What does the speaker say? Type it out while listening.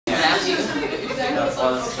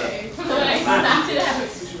was the...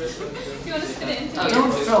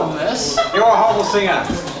 Don't film this. You're a horrible singer.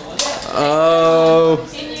 Oh,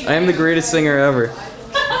 I am the greatest singer ever.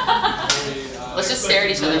 Let's just stare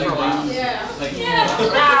at each other for a while.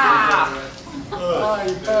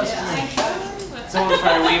 Someone's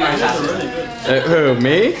throwing Wiimotes at us. Who,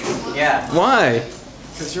 me? Yeah. Why?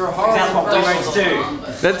 Because you're a That's what horrible Wiimotes do.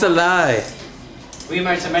 That's a lie.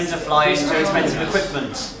 Wiimotes are meant to fly into expensive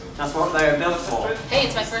equipment. That's what they were built for. Hey,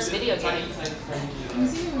 it's my first video game.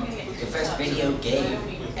 Your first video game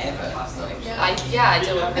ever. I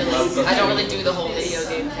don't really do the whole video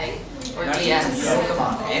game thing. Or DS. Oh, come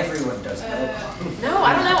on, everyone does that. No,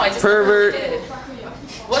 I don't know. I just Pervert. Never really did.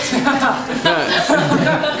 What's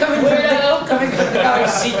Coming from the guy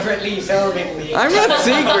secretly filming me. I'm not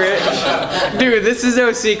secret. Dude, this is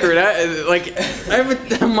no secret. I have a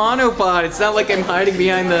monopod. It's not like I'm hiding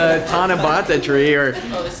behind the Tanabata tree or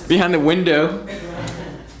behind the window.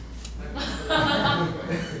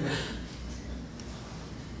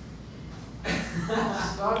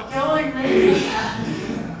 Stop killing me!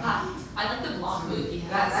 I like the block movie.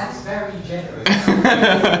 That's very generous.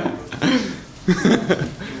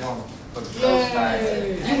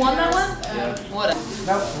 You won that one? Yeah. What?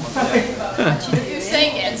 You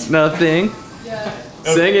sang it. Nothing.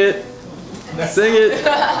 Sing it. Sing it.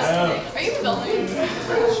 Are you filming?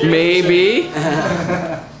 Maybe.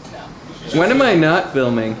 When am I not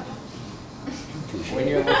filming? When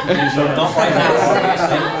you're not right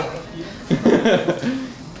now,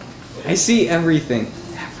 I see everything.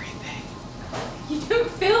 You don't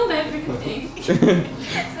film everything.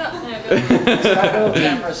 It's not He's got a little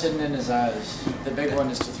camera sitting in his eyes. The big one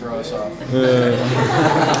is to throw us off.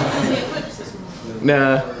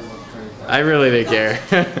 Nah. I really didn't care.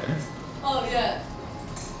 Oh, yeah.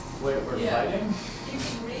 Wait, we're fighting? You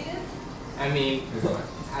can read it? I mean,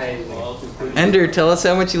 Ender, tell us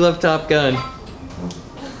how much you love Top Gun.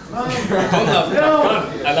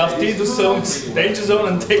 I love these two songs, Danger Zone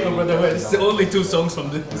and Take Over the World. It's the only two songs from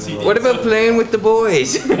the CD. What about Playing with the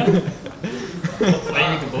Boys? Playing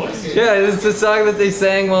with the Boys? Yeah, it's the song that they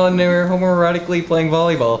sang while they were homoerotically playing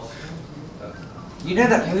volleyball. You know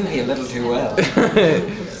that movie a little too well.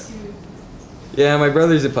 Yeah, my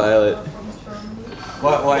brother's a pilot.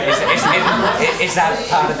 What is that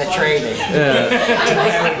part of the training?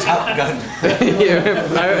 Yeah. Top Gun.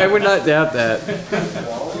 Yeah, I would not doubt that.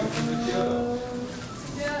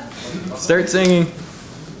 Start singing.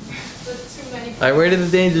 I waited in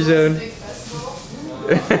the danger zone.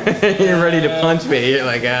 You're ready to punch me. You're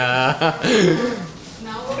like, ah.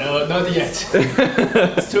 No, not yet.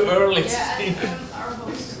 It's too early to sing.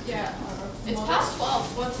 It's past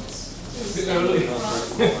 12. What's Too early. You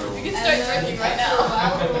can start drinking right now.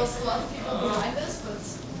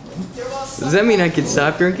 Does that mean I can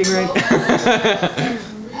stop drinking right now?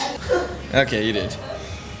 Okay, you did.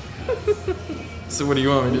 So what do you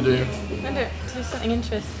want me to do? Do something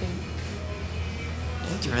interesting.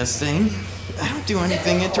 Interesting? I don't do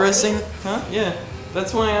anything interesting. Huh? Yeah.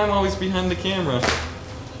 That's why I'm always behind the camera.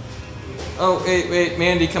 Oh, wait,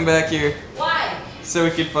 Mandy, come back here. Why? So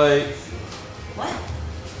we can fight. What?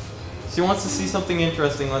 She wants to see something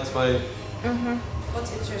interesting. Let's fight.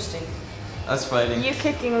 What's interesting? Us fighting. You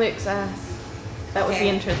kicking Luke's ass. That would be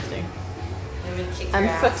interesting. I'm gonna kick your And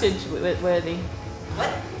ass. footage worthy.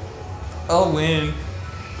 What? I'll win.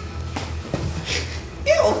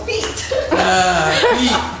 Ew, feet! Feet.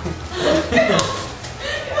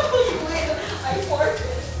 I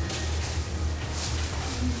forfeit.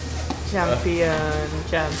 Champion.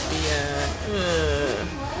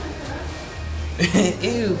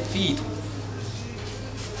 Ew, feet.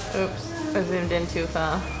 Oops, I zoomed in too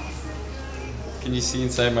far. Can you see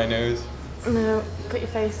inside my nose? No, put your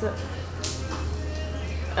face up.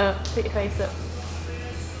 Oh, put your face up.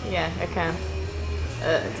 Yeah, I can.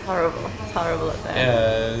 It's horrible. It's horrible up there.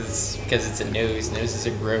 Yeah, it's because it's a nose. Noses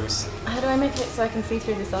are gross. How do I make it so I can see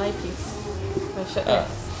through this eyepiece? Or shut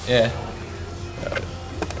this? Yeah.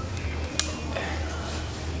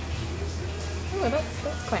 Oh,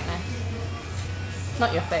 that's quite nice.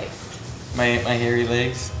 Not your face. My hairy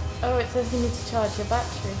legs. Oh, it says you need to charge your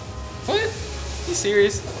battery. What? You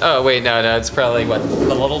serious? Oh wait, no, it's probably what,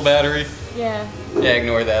 the little battery? Yeah. Yeah,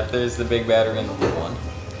 ignore that. There's the big battery and the little one.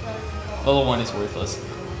 The little one is worthless.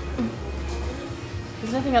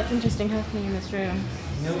 There's nothing else interesting happening in this room.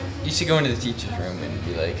 Nope. You should go into the teacher's room and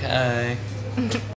be like, hi.